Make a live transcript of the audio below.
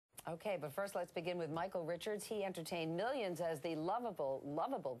Okay, but first let's begin with Michael Richards. He entertained millions as the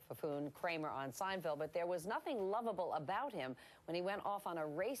lovable buffoon Kramer on Seinfeld, but there was nothing lovable about him when he went off on a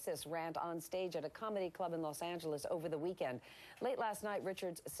racist rant on stage at a comedy club in Los Angeles over the weekend. Late last night,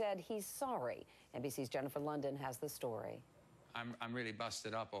 Richards said he's sorry. NBC's Jennifer London has the story. I'm really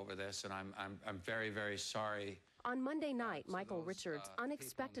busted up over this, and I'm very, very sorry. On Monday night, Michael Richards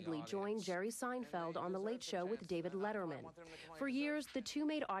unexpectedly joined Jerry Seinfeld on The Late Show with David Letterman. For years, the two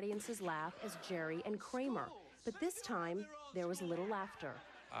made audiences laugh as Jerry and Kramer. But this time, there was little laughter.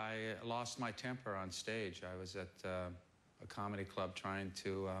 I lost my temper on stage. I was at a comedy club trying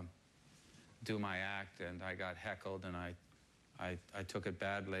to do my act, and I got heckled, and I took it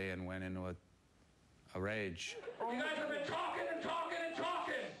badly and went into a rage. You guys have been talking and talking and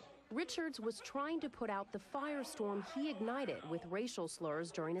talking! Richards was trying to put out the firestorm he ignited with racial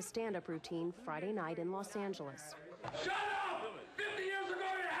slurs during a stand-up routine Friday night in Los Angeles. Shut up! 50 years ago,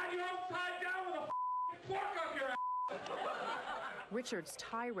 you had your own tied down with a fork up your ass! Richards'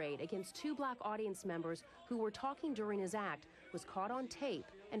 tirade against two black audience members who were talking during his act was caught on tape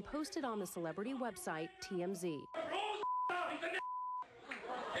and posted on the celebrity website TMZ.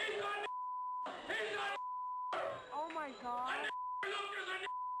 Oh my God.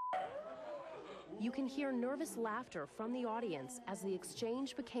 You can hear nervous laughter from the audience as the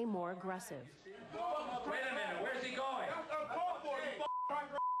exchange became more aggressive. Wait a minute, where's he going?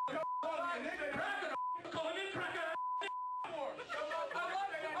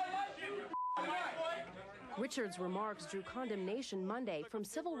 Richards' remarks drew condemnation Monday from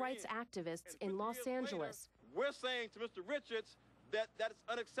civil rights activists in Los Angeles. We're saying to Mr. Richards that it's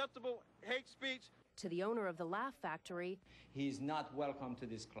unacceptable hate speech. To the owner of the Laugh Factory, he's not welcome to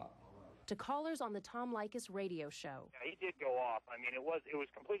this club. To callers on the Tom Leykis radio show. Yeah, he did go off. I mean, it was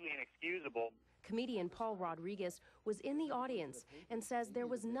completely inexcusable. Comedian Paul Rodriguez was in the audience and says there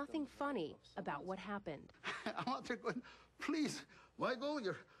was nothing funny about what happened. I'm out there going, please, why go?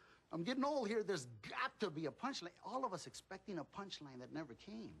 I'm getting old here. There's got to be a punchline. All of us expecting a punchline that never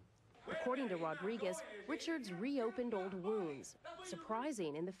came. According to Rodriguez, Richards reopened old wounds,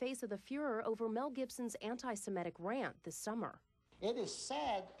 surprising in the face of the furor over Mel Gibson's anti-Semitic rant this summer. It is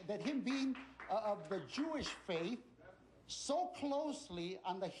sad that him being of the Jewish faith so closely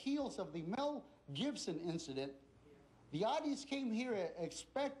on the heels of the Mel Gibson incident, the audience came here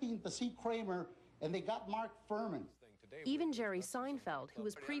expecting to see Kramer, and they got Mark Furman. Even Jerry Seinfeld, who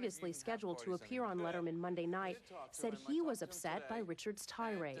was previously scheduled to appear on Letterman Monday night, said he was upset by Richards'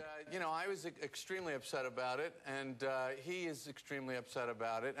 tirade. You know, I was extremely upset about it, and he is extremely upset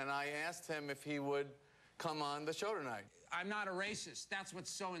about it, and I asked him if he would come on the show tonight. I'm not a racist. That's what's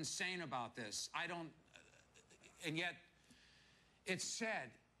so insane about this. I don't... and yet, it's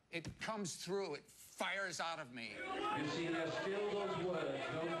said. It comes through. It fires out of me. You see, there's still those words,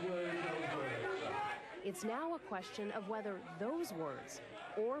 those words, those words. It's now a question of whether those words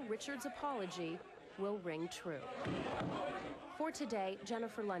or Richards' apology will ring true. For today,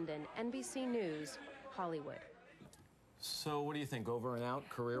 Jennifer London, NBC News, Hollywood. So what do you think, over and out,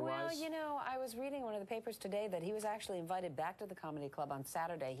 career-wise? Well, you know, I was reading one of the papers today that he was actually invited back to the comedy club on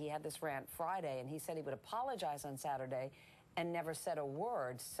Saturday. He had this rant Friday, and he said he would apologize on Saturday and never said a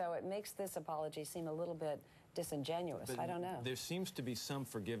word. So it makes this apology seem a little bit disingenuous. But I don't know. There seems to be some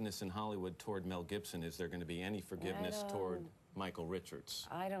forgiveness in Hollywood toward Mel Gibson. Is there going to be any forgiveness toward Michael Richards?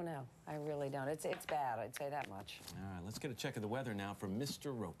 I don't know. I really don't. It's bad, I'd say that much. All right, let's get a check of the weather now from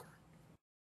Mr. Roker.